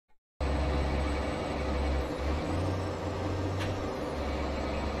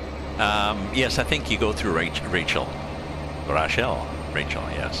Yes, I think you go through Rachel,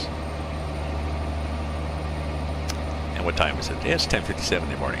 yes. And what time is it? It's 10:57 in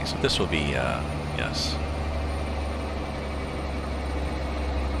the morning, so this will be, yes.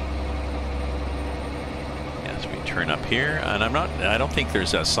 Yes, we turn up here, and I don't think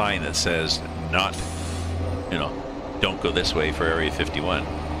there's a sign that says not, don't go this way for Area 51.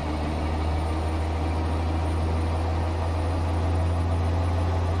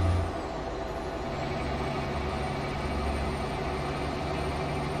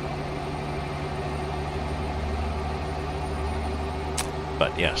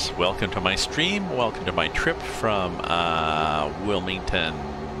 But yes, welcome to my stream. Welcome to my trip from Wilmington,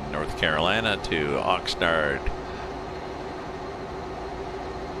 North Carolina to Oxnard,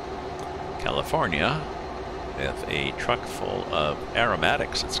 California, with a truck full of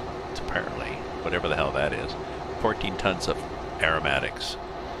aromatics. It's apparently, whatever the hell that is, 14 tons of aromatics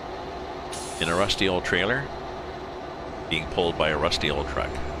in a rusty old trailer being pulled by a rusty old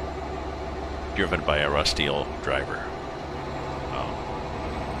truck, driven by a rusty old driver.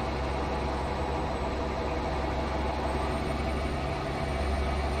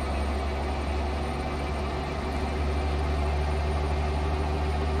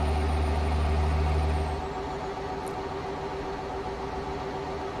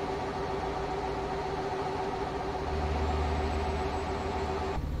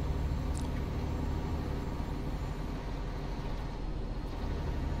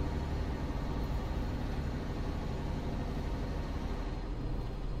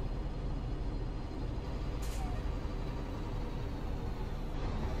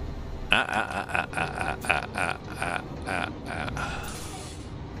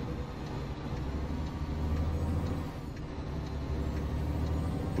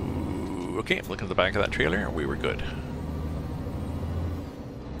 Okay, look at the back of that trailer. We were good.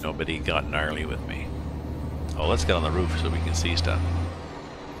 Nobody got gnarly with me. Oh, let's get on the roof so we can see stuff.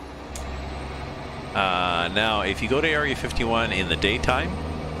 Now, if you go to Area 51 in the daytime,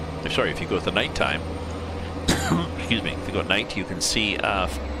 sorry, if you go at the nighttime, excuse me, if you go at night, you can see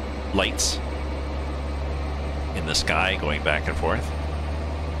lights in the sky going back and forth.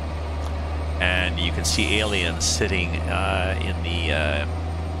 And you can see aliens sitting in the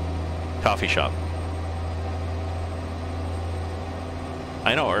coffee shop.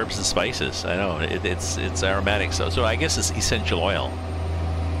 I know, herbs and spices. I know, it's aromatic. So I guess it's essential oil.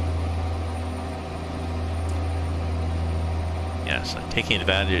 Yes, taking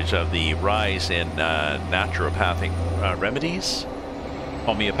advantage of the rise in naturopathic remedies,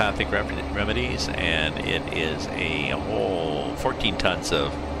 homeopathic remedies, and it is a whole 14 tons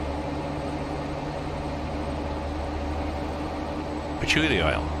of patchouli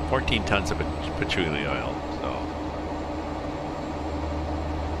oil. 14 tons of patchouli oil. So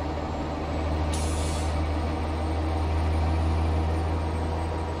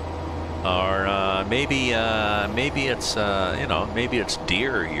or maybe it's maybe it's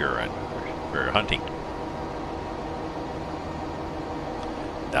deer urine for hunting.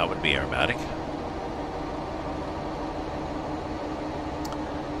 That would be aromatic.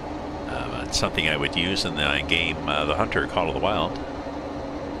 It's something I would use in the game The Hunter, Call of the Wild.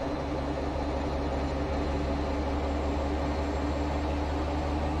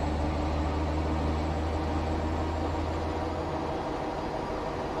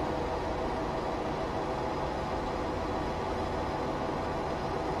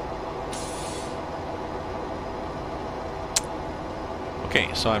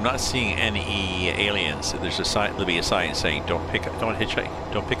 Okay, so I'm not seeing any aliens. There's a sign. There'll be a sign saying don't pick up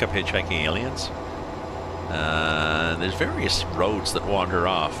hitchhiking aliens. There's various roads that wander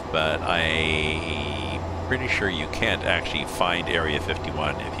off, but I'm pretty sure you can't actually find Area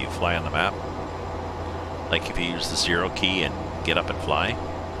 51 if you fly on the map. Like if you use the 0 key and get up and fly.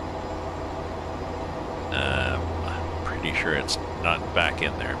 I'm pretty sure it's not back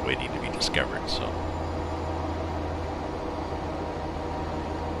in there waiting to be discovered. So.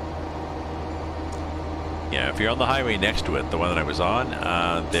 Yeah, if you're on the highway next to it, the one that I was on,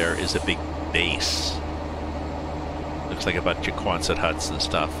 there is a big base. Looks like a bunch of Quonset huts and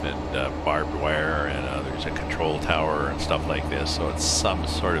stuff, and barbed wire, and there's a control tower and stuff like this. So it's some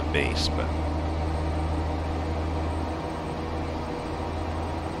sort of base, but.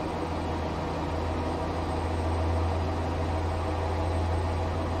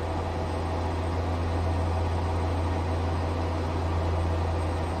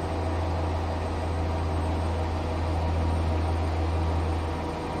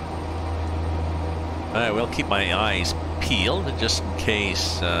 I will keep my eyes peeled just in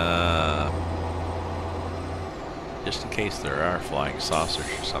case Just in case there are flying saucers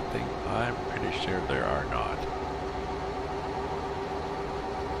or something. I'm pretty sure there are not.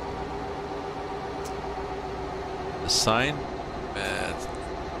 The sign? It's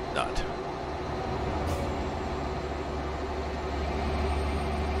not.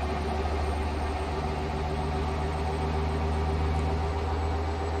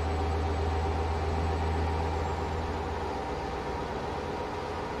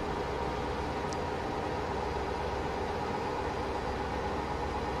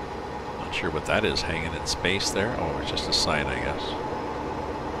 Not sure what that is hanging in space there. Oh, it's just a sign, I guess.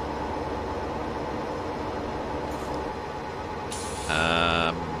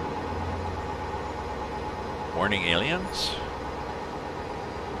 Warning aliens?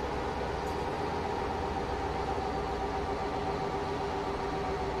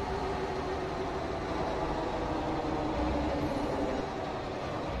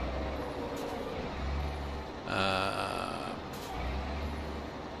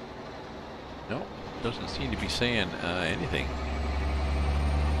 No, doesn't seem to be saying anything.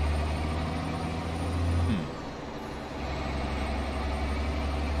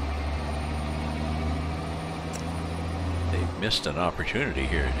 Missed an opportunity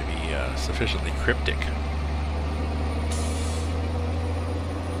here to be sufficiently cryptic.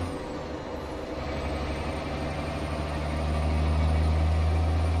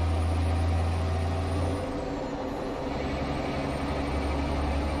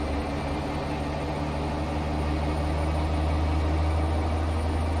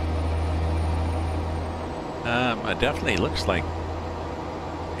 It definitely looks like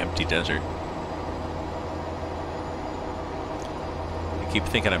empty desert. Keep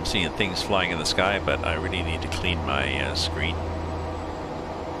thinking I'm seeing things flying in the sky, but I really need to clean my screen.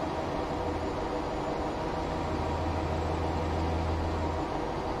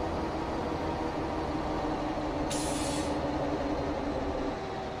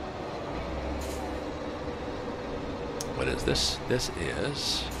 What is this? This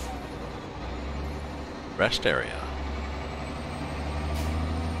is rest area.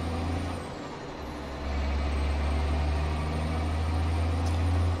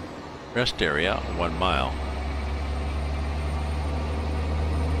 Rest area, 1 mile.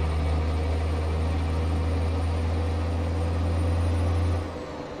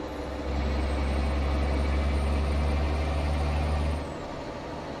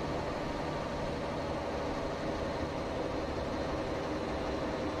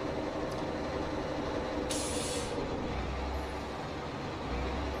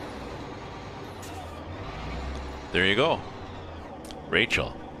 There you go.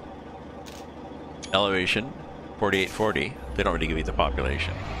 Rachel. Elevation 4840. They don't really give you the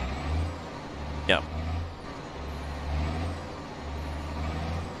population. Yeah.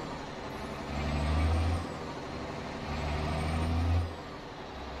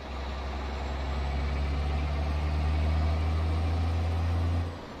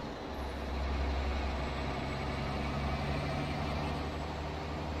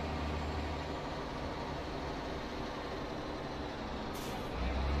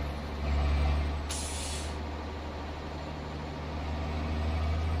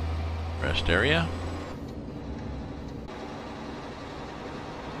 Rest area.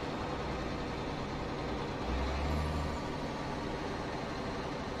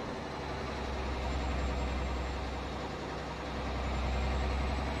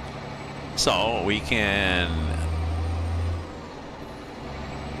 So we can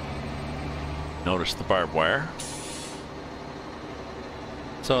notice the barbed wire.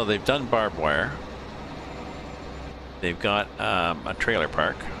 So they've done barbed wire. They've got a trailer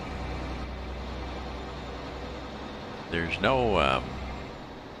park. There's no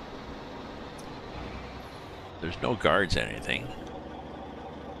guards or anything.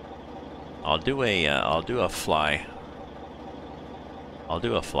 I'll do a flyby.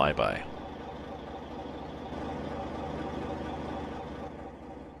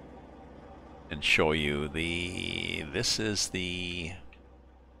 And show you this is the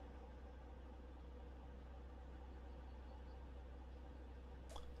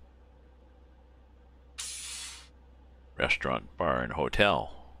restaurant, bar, and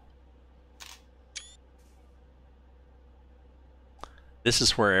hotel. This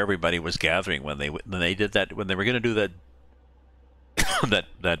is where everybody was gathering when they did that, when they were going to do that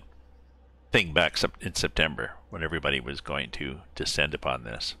that thing back in September, when everybody was going to descend upon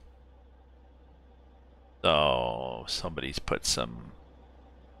this. So somebody's put some,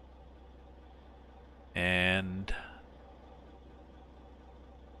 and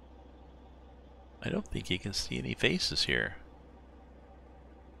I don't think you can see any faces here.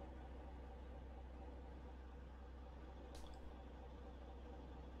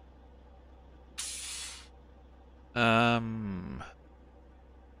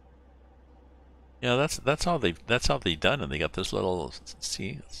 Yeah, that's all they've done, and they got this little,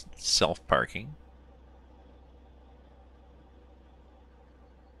 see, self parking.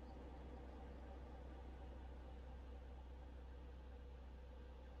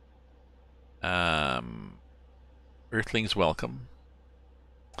 Earthlings welcome.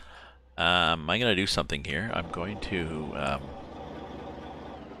 I'm gonna do something here. I'm going to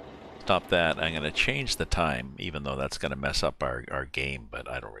stop that. I'm gonna change the time, even though that's gonna mess up our game, but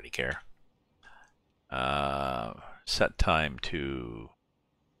I don't really care. Set time to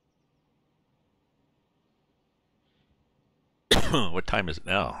what time is it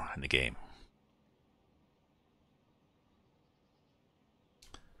now in the game?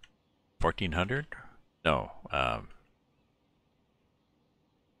 1400? No.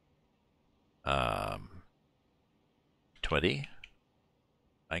 20?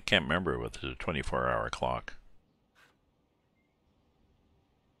 I can't remember whether it's a 24-hour clock.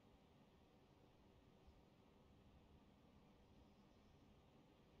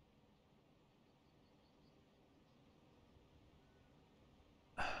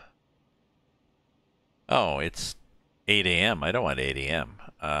 Oh, it's 8 a.m. I don't want 8 a.m.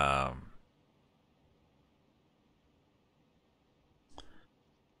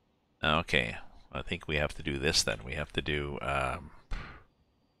 Okay, I think we have to do this then. We have to do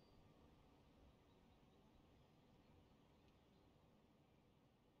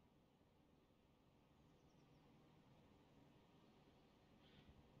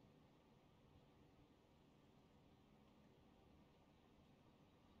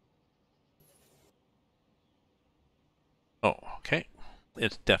oh, okay.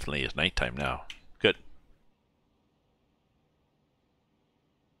 It definitely is nighttime now. Good.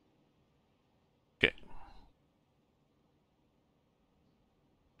 Okay.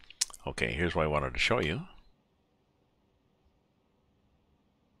 Okay, here's what I wanted to show you.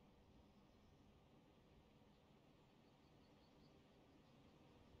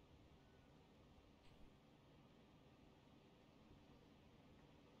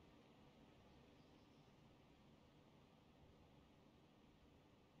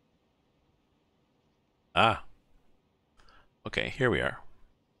 Ah, okay, here we are.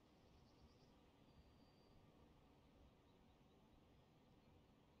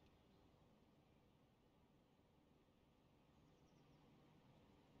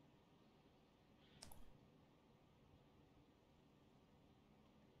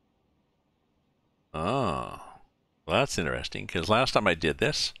 Oh, well, that's interesting, because last time I did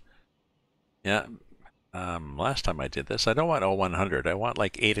this, yeah, last time I did this, I don't want 0100. I want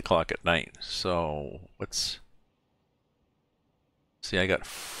like 8 o'clock at night. So what's, see, I got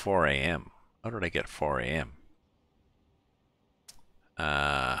 4 a.m. How did I get 4 a.m.?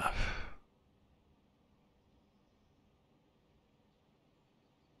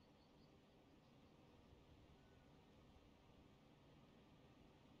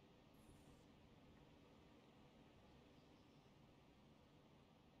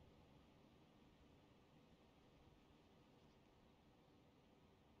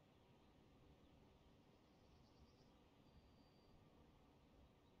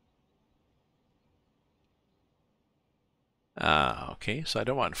 Uh, okay, so I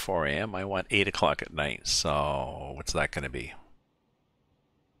don't want 4 a.m. I want 8 o'clock at night. So what's that going to be?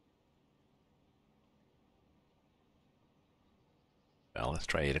 Well, let's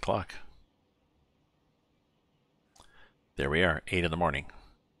try 8 o'clock. There we are, 8 in the morning.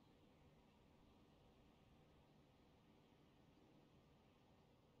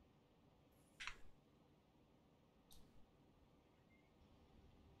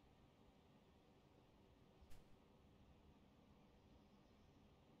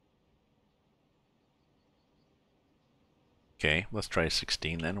 Okay, let's try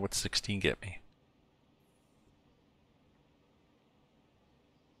 16 then. What's 16 get me?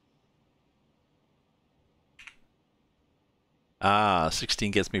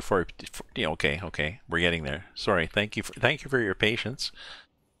 16 gets me 4. Yeah, okay, we're getting there. Sorry, thank you for your patience.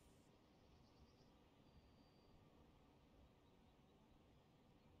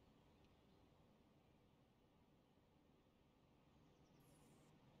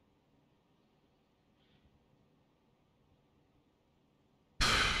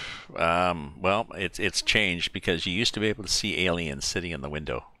 Well, it's changed because you used to be able to see aliens sitting in the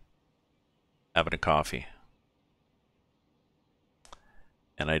window having a coffee,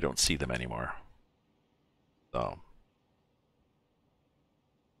 and I don't see them anymore. So,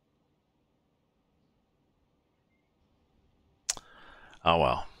 oh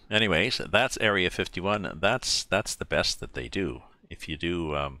well. Anyways, that's Area 51. That's the best that they do. If you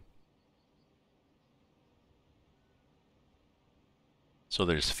do, So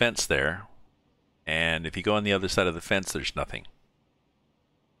there's fence there, and if you go on the other side of the fence, there's nothing.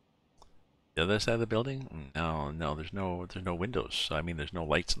 The other side of the building? No, no, there's no windows. I mean, there's no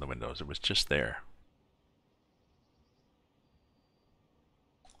lights in the windows. It was just there.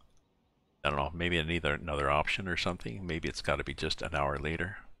 I don't know, maybe another option or something. Maybe it's got to be just an hour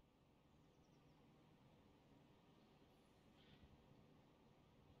later.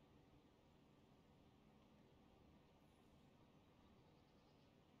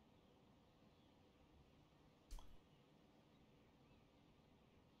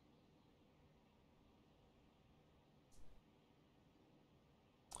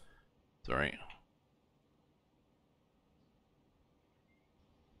 Sorry.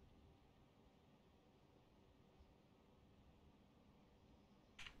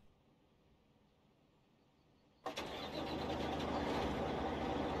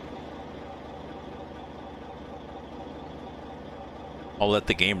 I'll let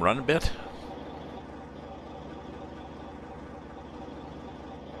the game run a bit.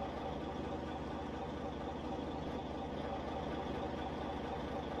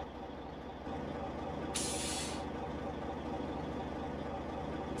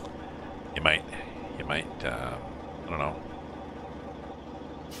 You might, I don't know.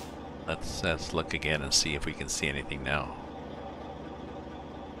 Let's look again and see if we can see anything now.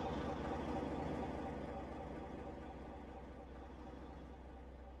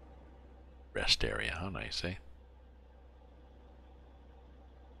 Rest area, how nice, eh?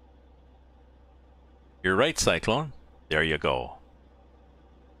 You're right, Cyclone. There you go.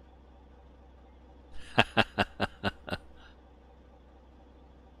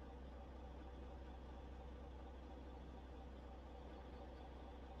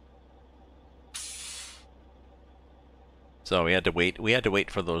 So we had to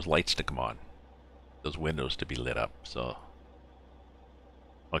wait for those lights to come on. Those windows to be lit up, so.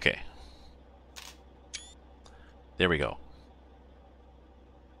 Okay. There we go.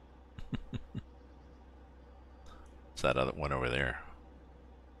 It's that other one over there.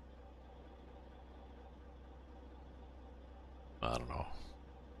 I don't know.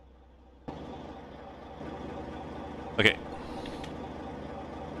 Okay.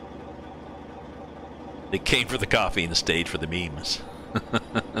 They came for the coffee and stayed for the memes.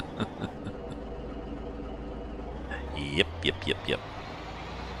 Yep.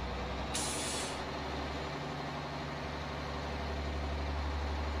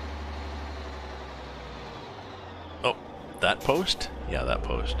 Oh, that post? Yeah, that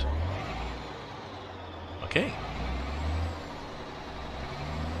post. Okay.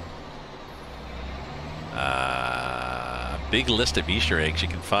 Big list of Easter eggs you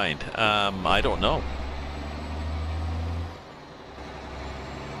can find. I don't know.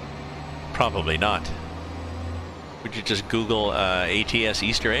 Probably not. Would you just Google ATS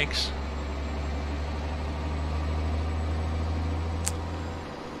Easter eggs?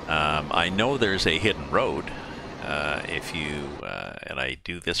 I know there's a hidden road. If you, and I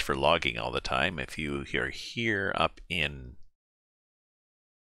do this for logging all the time, if you're here up in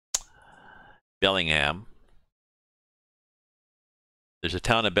Bellingham, there's a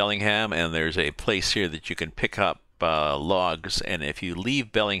town of Bellingham, and there's a place here that you can pick up logs, and if you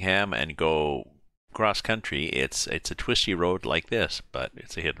leave Bellingham and go cross country, it's a twisty road like this, but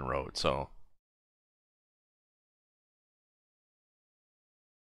it's a hidden road, so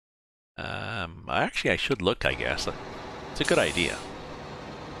actually I should look, I guess. It's a good idea.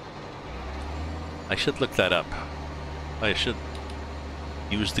 I should look that up. I should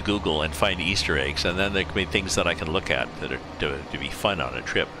use the Google and find Easter eggs, and then there can be things that I can look at that are to be fun on a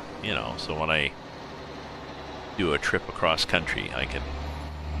trip, you know, so when I do a trip across country, I can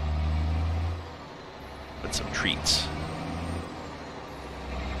put some treats.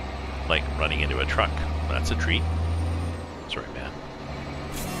 Like running into a truck. That's a treat. Sorry, man.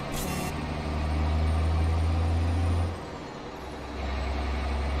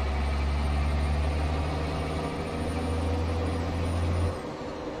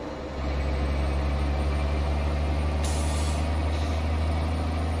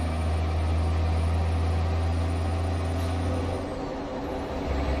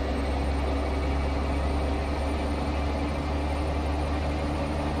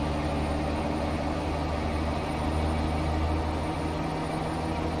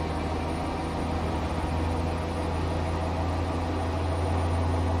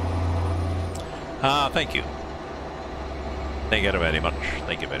 Thank you. Thank you very much.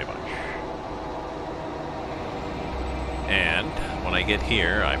 Thank you very much. And when I get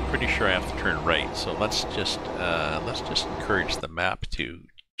here, I'm pretty sure I have to turn right. So let's just encourage the map to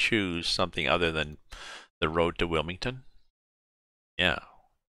choose something other than the road to Wilmington. Yeah,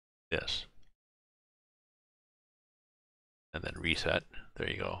 this. And then reset. There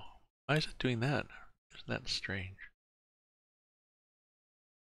you go. Why is it doing that? Isn't that strange?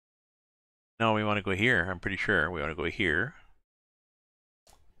 No, we want to go here. I'm pretty sure we want to go here.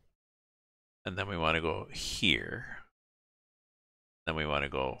 And then we want to go here. Then we want to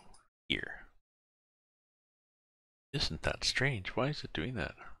go here. Isn't that strange? Why is it doing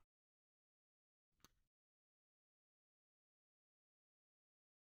that?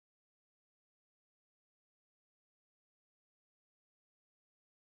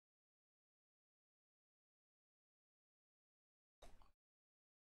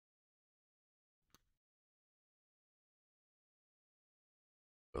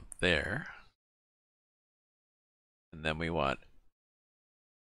 Go there. And then we want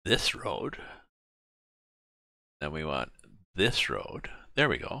this road. Then we want this road. There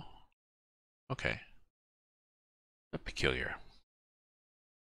we go. Okay. Peculiar.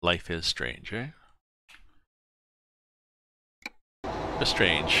 Life is strange, eh? Just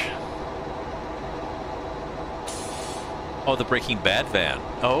strange. Oh, the Breaking Bad van.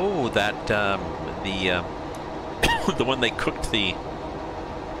 Oh, that the the one they cooked the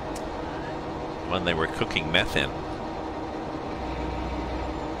one they were cooking meth in.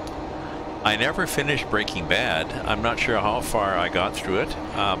 I never finished Breaking Bad. I'm not sure how far I got through it.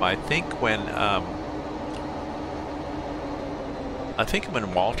 I think when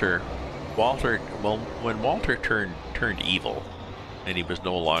Walter turned evil, and he was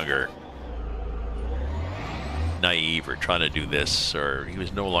no longer naive or trying to do this, or he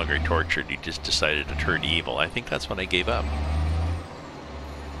was no longer tortured. He just decided to turn evil. I think that's when I gave up.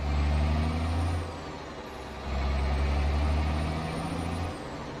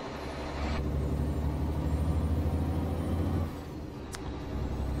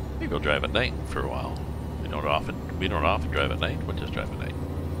 We'll drive at night for a while. We don't often drive at night. We'll just drive at night.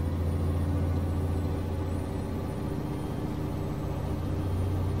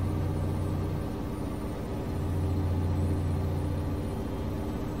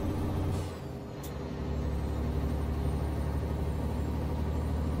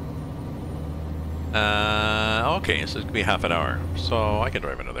 Okay, so it's gonna be half an hour. So I can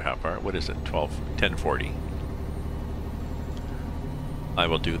drive another half hour. What is it? 10:40. I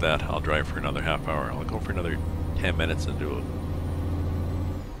will do that. I'll drive for another half hour. I'll go for another 10 minutes and do it.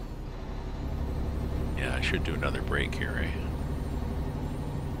 Yeah, I should do another break here, eh?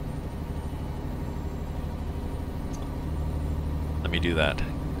 Let me do that.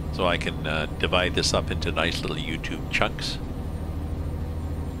 So I can divide this up into nice little YouTube chunks.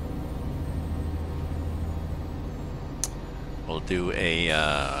 We'll do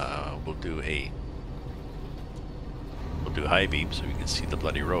high beam so we can see the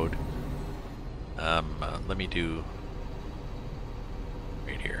bloody road. Let me do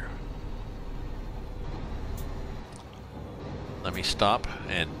right here. Let me stop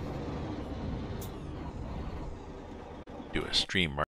and do a stream.